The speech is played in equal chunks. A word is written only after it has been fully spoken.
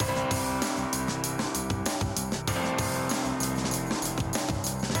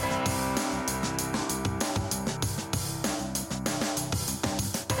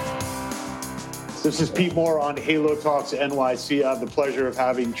This is Pete Moore on Halo Talks NYC. I have the pleasure of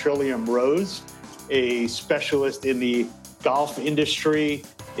having Trillium Rose, a specialist in the golf industry,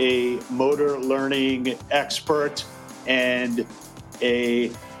 a motor learning expert, and a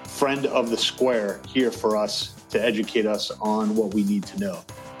friend of the square here for us to educate us on what we need to know.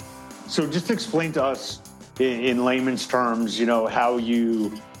 So just explain to us in layman's terms, how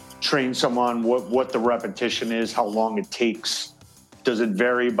you train someone, what the repetition is, how long it takes. Does it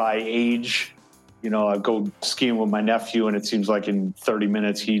vary by age? I go skiing with my nephew and it seems like in 30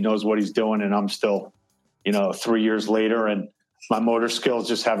 minutes he knows what he's doing and I'm still, 3 years later and my motor skills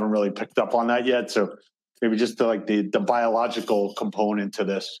just haven't really picked up on that yet. So maybe just the biological component to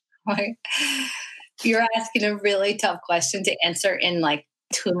this. Right. You're asking a really tough question to answer in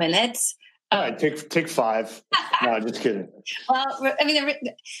 2 minutes. All right, take 5. No, just kidding. Well,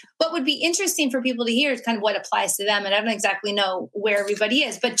 what would be interesting for people to hear is kind of what applies to them. And I don't exactly know where everybody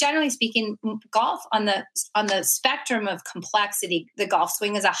is, but generally speaking, golf on the spectrum of complexity, the golf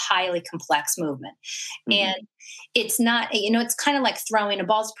swing is a highly complex movement. Mm-hmm. And it's not, it's kind of like throwing a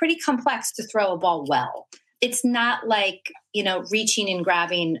ball. It's pretty complex to throw a ball well. It's not like, reaching and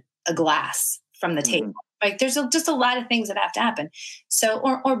grabbing a glass from the table. Like there's just a lot of things that have to happen. So,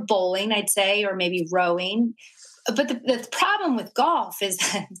 or bowling, I'd say, or maybe rowing. But the problem with golf is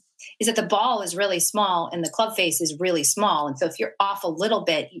that the ball is really small and the club face is really small. And so if you're off a little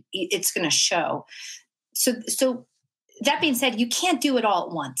bit, it's going to show. So that being said, you can't do it all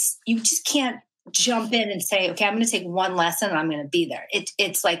at once. You just can't jump in and say, okay, I'm going to take one lesson and I'm going to be there.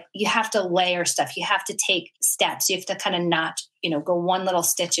 It's like you have to layer stuff. You have to take steps. You have to kind of not, go one little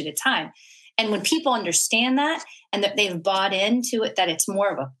stitch at a time. And when people understand that and that they've bought into it, that it's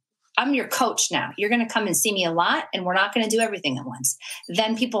more of I'm your coach now. You're going to come and see me a lot and we're not going to do everything at once.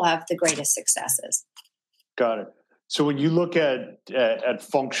 Then people have the greatest successes. Got it. So when you look at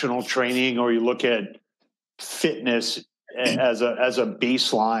functional training or you look at fitness as a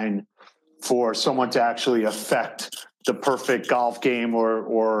baseline for someone to actually affect the perfect golf game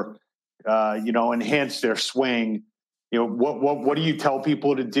or enhance their swing, what do you tell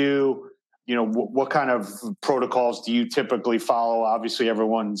people to do? What kind of protocols do you typically follow? Obviously,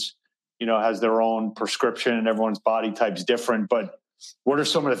 everyone's, has their own prescription and everyone's body type's different. But what are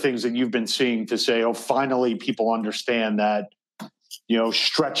some of the things that you've been seeing to say, finally people understand that,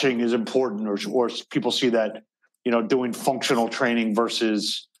 stretching is important or people see that, doing functional training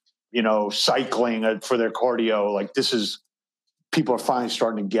versus, cycling for their cardio, people are finally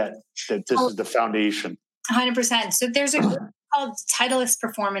starting to get that this is the foundation. 100%. So there's a group called Titleist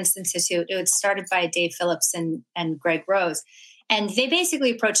Performance Institute. It was started by Dave Phillips and Greg Rose. And they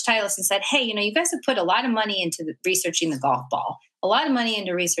basically approached Titleist and said, hey, you guys have put a lot of money into researching the golf ball, a lot of money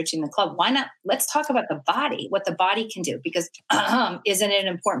into researching the club. Why not? Let's talk about the body, what the body can do, because isn't it an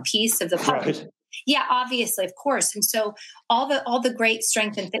important piece of the puzzle? Right. Yeah, obviously, of course. And so all the great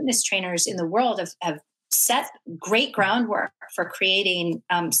strength and fitness trainers in the world have set great groundwork for creating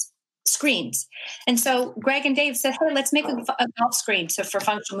screens. And so Greg and Dave said, hey, let's make a golf screen. So for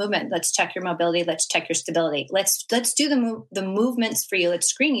functional movement, let's check your mobility. Let's check your stability. Let's do the movements for you. Let's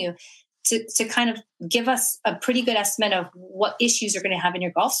screen you to kind of give us a pretty good estimate of what issues you're going to have in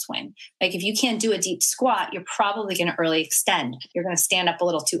your golf swing. Like if you can't do a deep squat, you're probably going to early extend. You're going to stand up a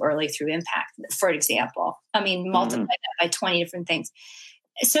little too early through impact, for example. Multiply that by 20 different things.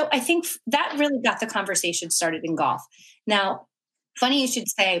 So I think that really got the conversation started in golf. Now, funny you should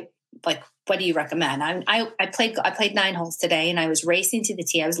say, what do you recommend? I played 9 holes today and I was racing to the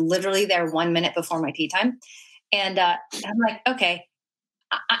tee. I was literally there 1 minute before my tee time. And I'm like, okay,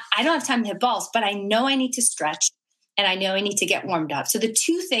 I don't have time to hit balls, but I know I need to stretch and I know I need to get warmed up. So the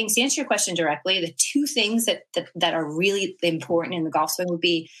 2 things, to answer your question directly, the 2 things that are really important in the golf swing would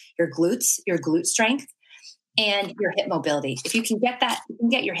be your glute strength and your hip mobility. If you can get that, you can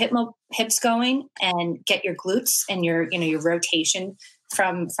get your hips going and get your glutes and your rotation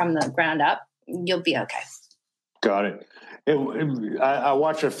from the ground up, you'll be okay. Got it. I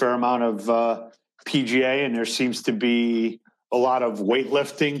watch a fair amount of PGA, and there seems to be a lot of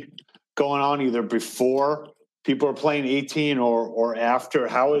weightlifting going on either before people are playing 18 or after.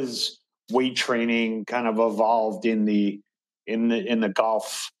 How is weight training kind of evolved in the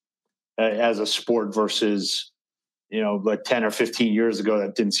golf as a sport versus, 10 or 15 years ago?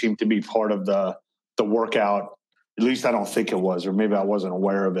 That didn't seem to be part of the workout. At least I don't think it was, or maybe I wasn't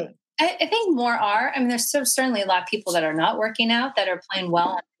aware of it. I think more are. There's certainly a lot of people that are not working out that are playing well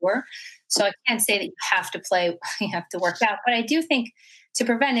on tour. So I can't say that you have to play, you have to work out. But I do think to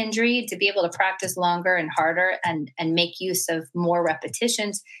prevent injury, to be able to practice longer and harder and make use of more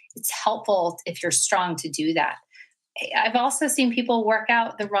repetitions, it's helpful if you're strong to do that. I've also seen people work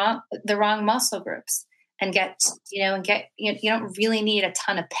out the wrong muscle groups and you don't really need a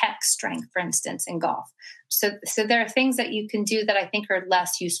ton of pec strength, for instance, in golf. So there are things that you can do that I think are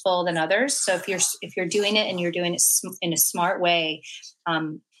less useful than others. So if you're doing it and you're doing it in a smart way,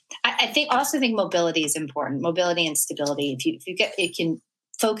 I think mobility is important. Mobility and stability. If you get, it can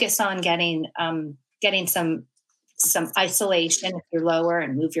focus on getting some isolation if you're lower,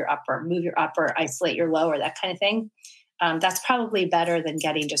 and move your upper, isolate your lower, that kind of thing. That's probably better than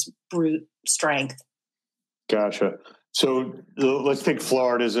getting just brute strength. Gotcha. So let's take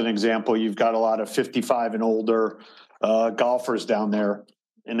Florida as an example. You've got a lot of 55 and older golfers down there.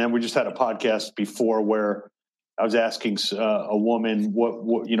 And then we just had a podcast before where I was asking a woman,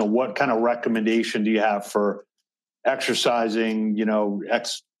 what kind of recommendation do you have for exercising,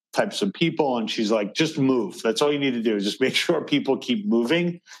 X types of people? And she's like, just move. That's all you need to do, is just make sure people keep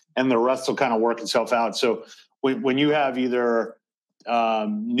moving, and the rest will kind of work itself out. So when you have either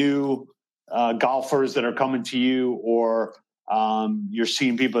new golfers that are coming to you, or you're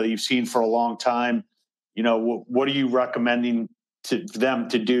seeing people that you've seen for a long time, what are you recommending to them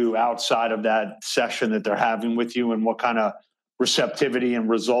to do outside of that session that they're having with you, and what kind of receptivity and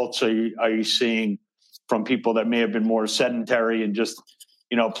results are you seeing from people that may have been more sedentary and just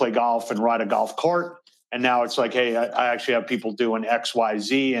play golf and ride a golf cart, and now it's like, hey, I actually have people doing X, Y,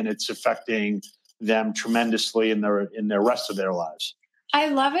 Z, and it's affecting them tremendously in their rest of their lives? I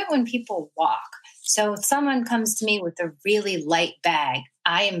love it when people walk. So if someone comes to me with a really light bag,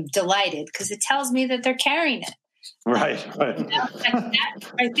 I am delighted, because it tells me that they're carrying it. Right.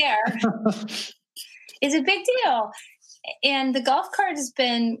 That right there is a big deal. And the golf cart has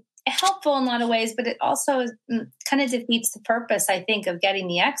been helpful in a lot of ways, but it also kind of defeats the purpose, I think, of getting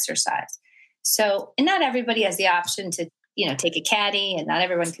the exercise. So, and not everybody has the option to, take a caddy, and not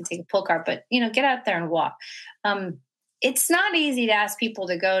everyone can take a pull cart, but, get out there and walk. It's not easy to ask people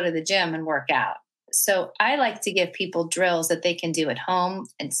to go to the gym and work out. So I like to give people drills that they can do at home.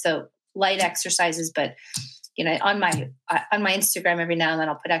 And so light exercises, but, on my Instagram, every now and then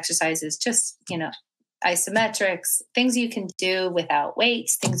I'll put exercises, just, isometrics, things you can do without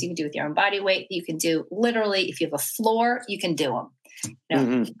weights, things you can do with your own body weight. You can do literally, if you have a floor, you can do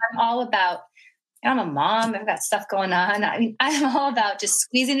them. I'm a mom. I've got stuff going on. I mean, I'm all about just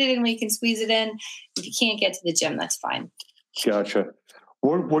squeezing it in when you can squeeze it in. If you can't get to the gym, that's fine. Gotcha.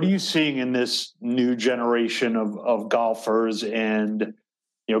 What are you seeing in this new generation of golfers and,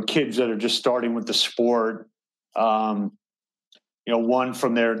 kids that are just starting with the sport? One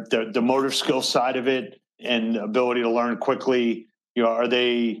from the motor skill side of it and ability to learn quickly. Are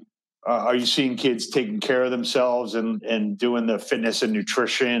you seeing kids taking care of themselves and doing the fitness and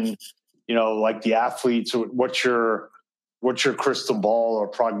nutrition, like the athletes? What's your crystal ball or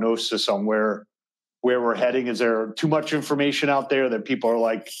prognosis on where we're heading? Is there too much information out there that people are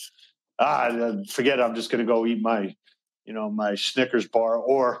like, forget it, I'm just going to go eat my Snickers bar,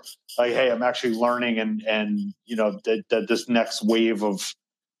 or like, hey, I'm actually learning and that this next wave of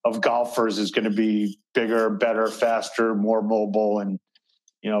golfers is going to be bigger, better, faster, more mobile, and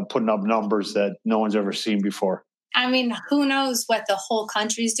putting up numbers that no one's ever seen before? I mean, who knows what the whole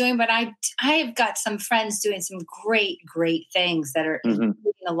country is doing, but I've got some friends doing some great things that are including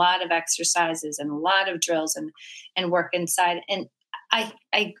a lot of exercises and a lot of drills and work inside. And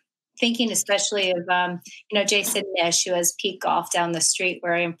I thinking especially of, Jason Nish, who has Peak Golf down the street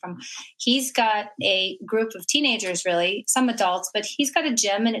where I am from. He's got a group of teenagers, really, some adults, but he's got a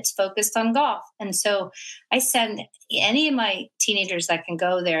gym and it's focused on golf. And so I send any of my teenagers that can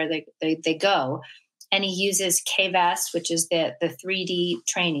go there, they go. And he uses KVS, which is the 3D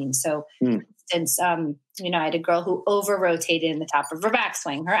training. So, for instance, I had a girl who over-rotated in the top of her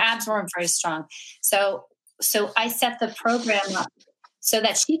backswing. Her abs weren't very strong. So I set the program up so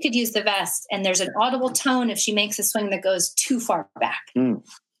that she could use the vest, and there's an audible tone if she makes a swing that goes too far back.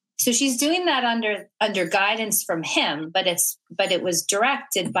 So she's doing that under guidance from him, but it was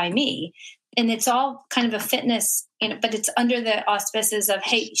directed by me. And it's all kind of a fitness, but it's under the auspices of,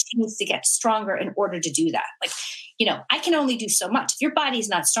 hey, she needs to get stronger in order to do that. Like, I can only do so much. If your body's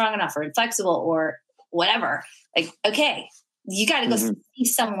not strong enough or inflexible or whatever, like, okay, you got to go see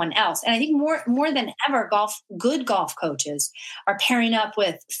someone else. And I think more than ever, good golf coaches are pairing up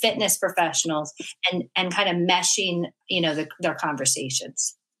with fitness professionals and kind of meshing, their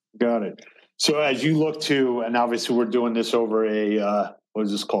conversations. Got it. So as you look to, and obviously we're doing this over a, what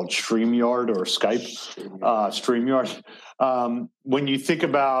is this called? StreamYard or Skype? StreamYard. When you think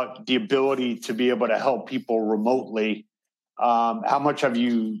about the ability to be able to help people remotely, how much have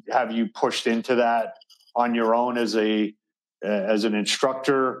you pushed into that on your own as an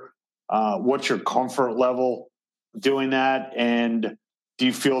instructor? What's your comfort level doing that? And do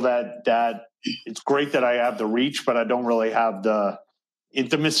you feel that it's great that I have the reach, but I don't really have the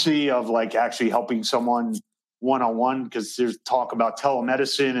intimacy of like actually helping someone one-on-one? Because there's talk about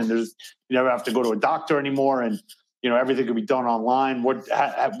telemedicine, and you never have to go to a doctor anymore, and everything can be done online.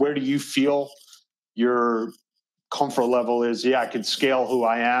 Where do you feel your comfort level is? Yeah, I can scale who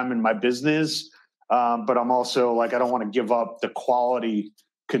I am in my business, but I'm also like, I don't want to give up the quality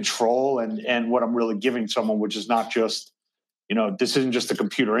control and what I'm really giving someone, which is not just, this isn't just a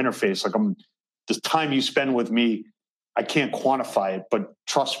computer interface. Like the time you spend with me, I can't quantify it, but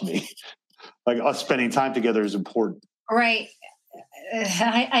trust me, like us spending time together is important. Right.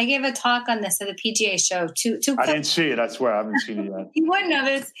 I gave a talk on this at the PGA show. I didn't see it. I swear I haven't seen it yet. You wouldn't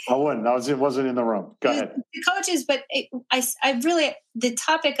have. I wouldn't. It wasn't in the room. Go ahead. The coaches, but I really, the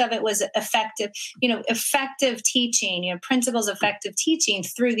topic of it was effective teaching, principles of effective teaching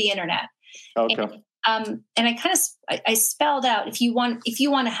through the internet. Okay. And I spelled out, if you want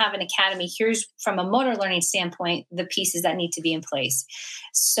to have an academy, here's from a motor learning standpoint, the pieces that need to be in place.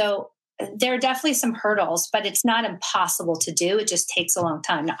 So there are definitely some hurdles, but it's not impossible to do. It just takes a long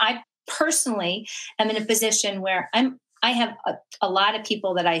time. Now, I personally am in a position where I have a lot of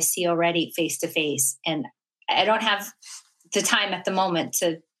people that I see already face to face, and I don't have the time at the moment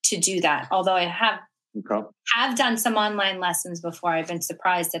to do that. Although I have done some online lessons before. I've been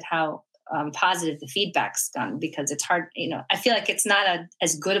surprised at how positive the feedback's gone, because it's hard. I feel like it's not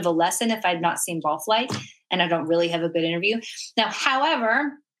as good of a lesson if I've not seen ball flight and I don't really have a good interview. Now,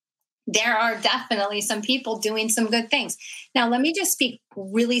 however, there are definitely some people doing some good things. Now, let me just speak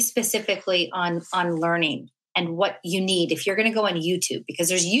really specifically on learning and what you need if you're going to go on YouTube, because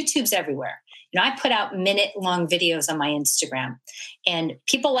there's YouTubes everywhere. I put out minute-long videos on my Instagram, and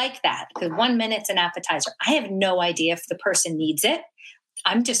people like that because 1 minute's an appetizer. I have no idea if the person needs it.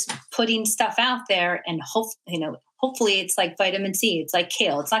 I'm just putting stuff out there, and hopefully it's like vitamin C. It's like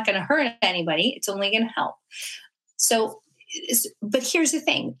kale. It's not going to hurt anybody. It's only going to help. So, but here's the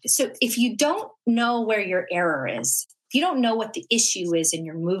thing. So if you don't know where your error is, if you don't know what the issue is in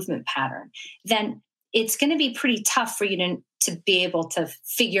your movement pattern, then it's going to be pretty tough for you to be able to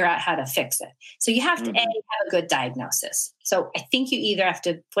figure out how to fix it. So you have to have a good diagnosis. So I think you either have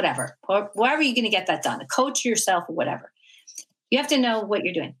to, wherever you're going to get that done, a coach yourself or whatever. You have to know what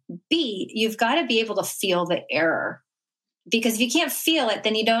you're doing. B, you've got to be able to feel the error, because if you can't feel it,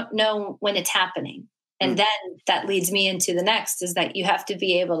 then you don't know when it's happening. And then that leads me into the next, is that you have to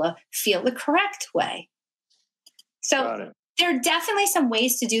be able to feel the correct way. So there are definitely some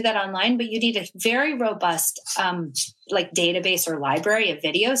ways to do that online, but you need a very robust database or library of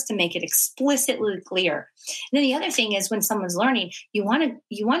videos to make it explicitly clear. And then the other thing is, when someone's learning, you want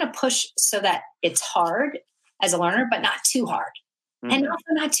to push so that it's hard as a learner, but not too hard, and also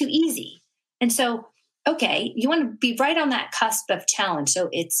not too easy. And so, you want to be right on that cusp of challenge. So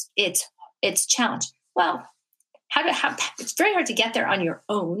it's challenge. Well, it's very hard to get there on your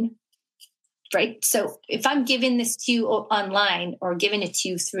own, right? So if I'm giving this to you online or giving it to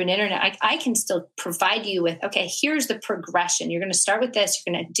you through an internet, I can still provide you with, here's the progression. You're going to start with this.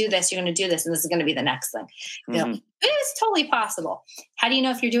 You're going to do this. You're going to do this. And this is going to be the next thing. It's totally possible. How do you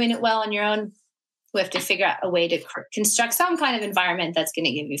know if you're doing it well on your own? We have to figure out a way to construct some kind of environment that's going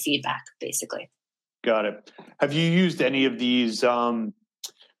to give you feedback, basically. Got it. Have you used any of these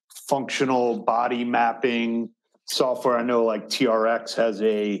functional body mapping software? I know like TRX has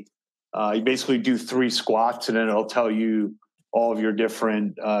you basically do 3 squats, and then it'll tell you all of your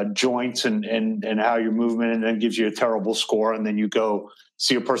different joints and how your movement, and then gives you a terrible score. And then you go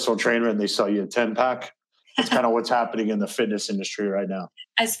see a personal trainer and they sell you a 10-pack. That's kind of what's happening in the fitness industry right now.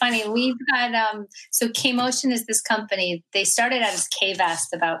 It's funny. We've got, K-Motion is this company. They started out as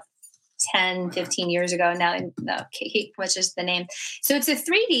K-Vest about 10, 15 years ago. Now, which is the name. So it's a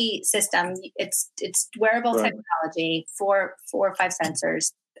 3D system. It's wearable technology, 4 or 5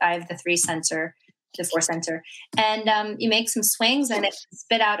 sensors. I have the 4 sensor. And you make some swings and it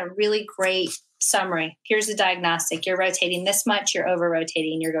spit out a really great summary. Here's the diagnostic. You're rotating this much. You're over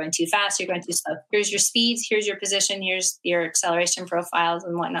rotating. You're going too fast. You're going too slow. Here's your speeds. Here's your position. Here's your acceleration profiles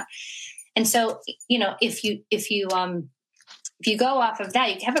and whatnot. And so, if you go off of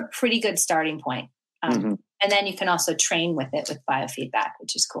that, you have a pretty good starting point. And then you can also train with it with biofeedback,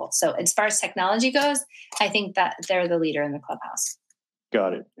 which is cool. So as far as technology goes, I think that they're the leader in the clubhouse.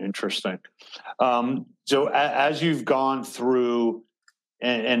 Got it. Interesting. So as you've gone through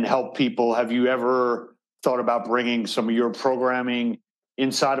and helped people, have you ever thought about bringing some of your programming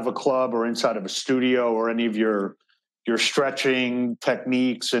inside of a club or inside of a studio, or any of your stretching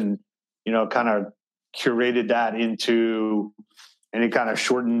techniques, and kind of curated that into any kind of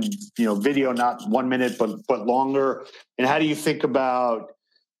shortened, video, not 1 minute, but longer? And how do you think about,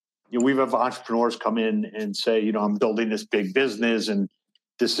 we have entrepreneurs come in and say, I'm building this big business and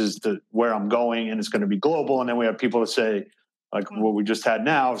this is where I'm going and it's going to be global. And then we have people that say, like what we just had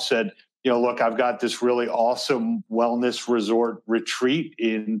now, said, look, I've got this really awesome wellness resort retreat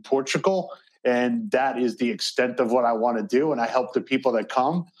in Portugal, and that is the extent of what I want to do. And I help the people that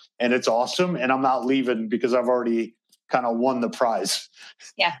come, and it's awesome. And I'm not leaving because I've already kind of won the prize.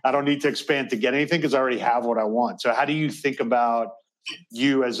 Yeah. I don't need to expand to get anything because I already have what I want. So how do you think about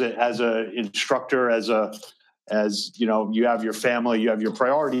you as a instructor, as you have your family, you have your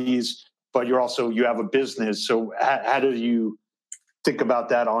priorities, but you have a business. So how do you think about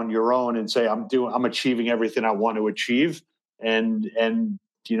that on your own and say, I'm achieving everything I want to achieve. And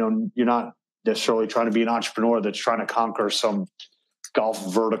you're not necessarily trying to be an entrepreneur that's trying to conquer some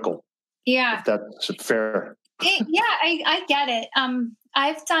golf vertical. Yeah. If that's fair. I get it.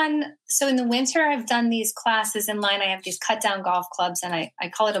 So in the winter, I've done these classes in line. I have these cut down golf clubs and I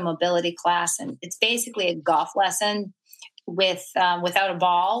call it a mobility class. And it's basically a golf lesson without a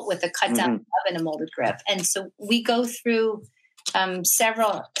ball, with a cut down club and a molded grip. And so we go through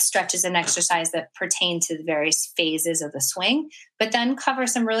several stretches and exercise that pertain to the various phases of the swing, but then cover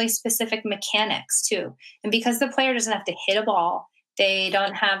some really specific mechanics too. And because the player doesn't have to hit a ball, they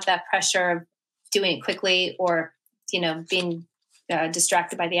don't have that pressure of doing it quickly or, being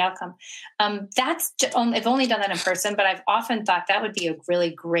distracted by the outcome. I've only done that in person, but I've often thought that would be a really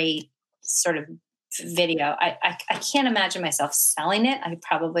great sort of video. I can't imagine myself selling it. I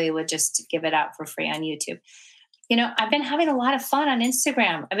probably would just give it out for free on YouTube. I've been having a lot of fun on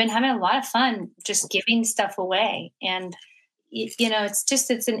Instagram. I've been having a lot of fun just giving stuff away. And,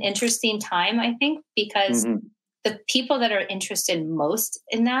 it's an interesting time, I think, because the people that are interested most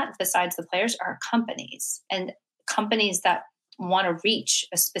in that, besides the players, are companies, and companies that want to reach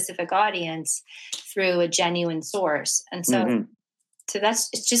a specific audience through a genuine source. And so,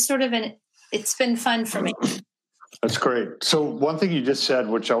 it's just sort of it's been fun for me. That's great. So one thing you just said,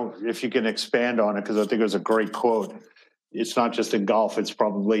 which if you can expand on it, because I think it was a great quote, it's not just in golf, it's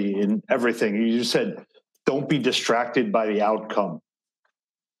probably in everything. You just said, don't be distracted by the outcome.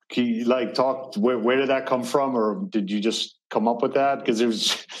 Can you talk, where did that come from? Or did you just come up with that? Because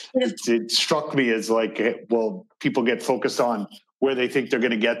it struck me as people get focused on where they think they're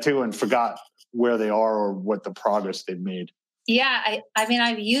going to get to and forgot where they are or what the progress they've made. Yeah,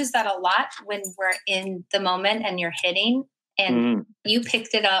 I've used that a lot when we're in the moment and you're hitting, and you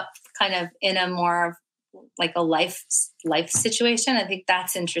picked it up kind of in a more like a life situation. I think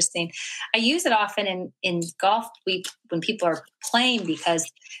that's interesting. I use it often in golf when people are playing,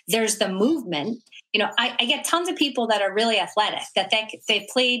 because there's the movement. I get tons of people that are really athletic, that they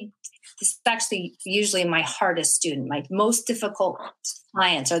played. This is actually usually my hardest student. My most difficult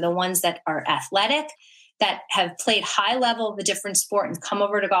clients are the ones that are athletic, that have played high level of a different sport and come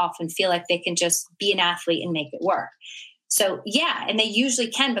over to golf and feel like they can just be an athlete and make it work. So yeah, and they usually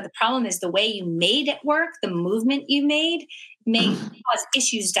can, but the problem is the way you made it work, the movement you made may cause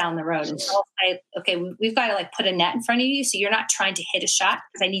issues down the road. And so I'll say, okay, we've got to put a net in front of you, so you're not trying to hit a shot,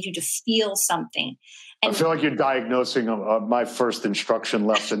 because I need you to feel something. And I feel like you're diagnosing my first instruction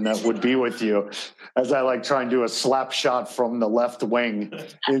lesson that would be with you, as I try and do a slap shot from the left wing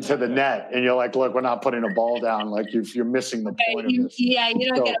into the net. And you're like, look, we're not putting a ball down. You're missing the point of this. Yeah,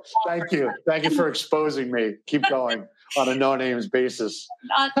 you don't get a ball. Thank you. Thank you for exposing me. Keep going on a no-names basis.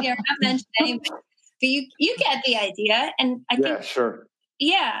 Not mentioned anybody. But you get the idea. And I think, yeah, sure.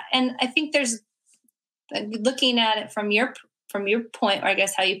 Yeah. And I think there's, looking at it from your point, or I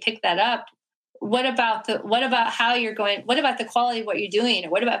guess how you pick that up, what about how you're going? What about the quality of what you're doing?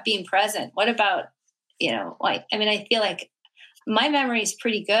 Or what about being present? What about, I feel like my memory is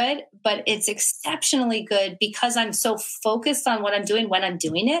pretty good, but it's exceptionally good because I'm so focused on what I'm doing when I'm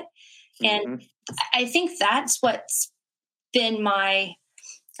doing it. And I think that's what's been my,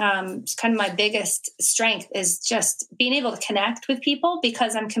 kind of my biggest strength, is just being able to connect with people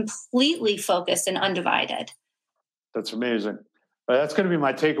because I'm completely focused and undivided. That's amazing. That's going to be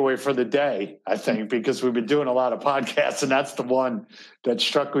my takeaway for the day, I think, because we've been doing a lot of podcasts, and that's the one that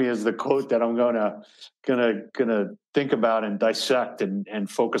struck me as the quote that I'm gonna think about and dissect and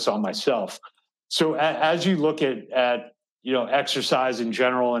focus on myself. So as you look at exercise in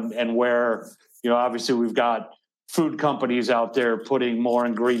general and where, obviously we've got food companies out there putting more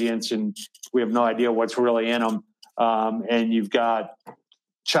ingredients and we have no idea what's really in them. And you've got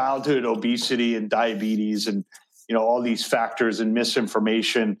childhood obesity and diabetes and, all these factors and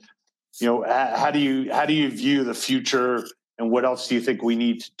misinformation. How do you view the future, and what else do you think we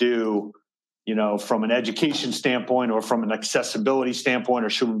need to do from an education standpoint or from an accessibility standpoint, or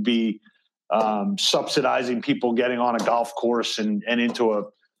should we be subsidizing people getting on a golf course and into a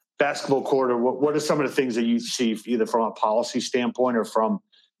basketball court? Or what are some of the things that you see either from a policy standpoint or from,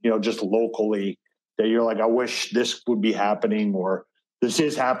 just locally that you're like, I wish this would be happening, or this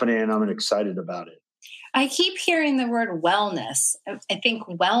is happening and I'm excited about it? I keep hearing the word wellness. I think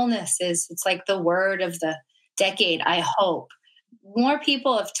wellness it's like the word of the decade, I hope. More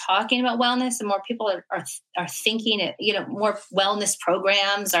people are talking about wellness and more people are thinking it, more wellness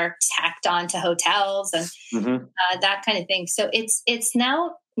programs are tacked on to hotels and that kind of thing. So it's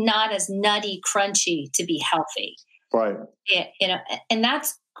now not as nutty, crunchy to be healthy. Right. And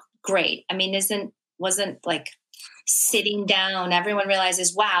that's great. I mean, wasn't like sitting down. Everyone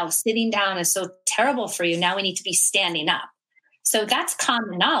realizes, wow, sitting down is so terrible for you. Now we need to be standing up. So that's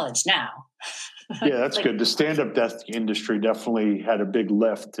common knowledge now. Yeah, that's good. The stand-up desk industry definitely had a big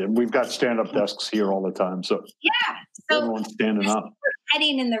lift, and we've got stand-up desks here all the time. So everyone's standing up. We're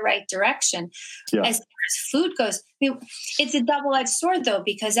heading in the right direction. Yeah. As far as food goes, it's a double-edged sword, though,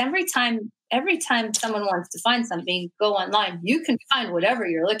 because every time someone wants to find something, go online, you can find whatever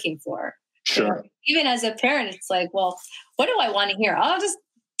you're looking for. Sure. Even as a parent, it's like, well, what do I want to hear? I'll just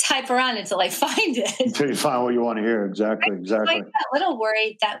type around until I find it. Until you find what you want to hear. Exactly. Like a little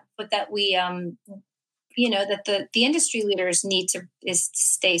worried that we, that the industry leaders need to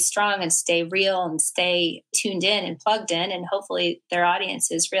stay strong and stay real and stay tuned in and plugged in, and hopefully their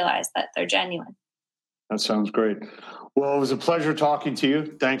audiences realize that they're genuine. That sounds great. Well, it was a pleasure talking to you.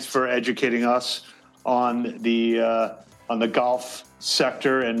 Thanks for educating us on the golf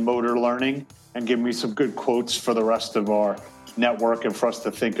sector and motor learning, and giving me some good quotes for the rest of our network and for us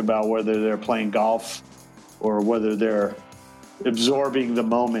to think about whether they're playing golf or whether they're absorbing the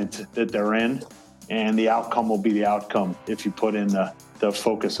moment that they're in, and the outcome will be the outcome if you put in the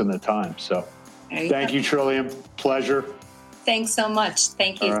focus and the time. So thank you, Trillium. Pleasure. Thanks so much.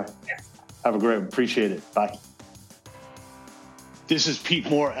 Thank you. All right. Have a great one. Appreciate it. Bye. This is Pete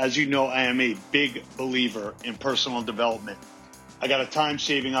Moore. As you know, I am a big believer in personal development. I got a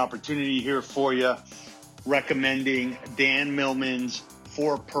time-saving opportunity here for you, recommending Dan Millman's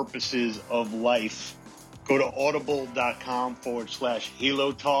 4 Purposes of Life. Go to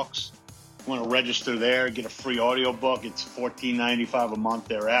audible.com/Halo Talks. You want to register there, get a free audiobook. It's $14.95 a month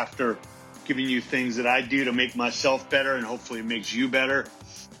thereafter, giving you things that I do to make myself better, and hopefully it makes you better.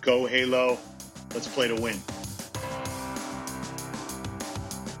 Go Halo. Let's play to win.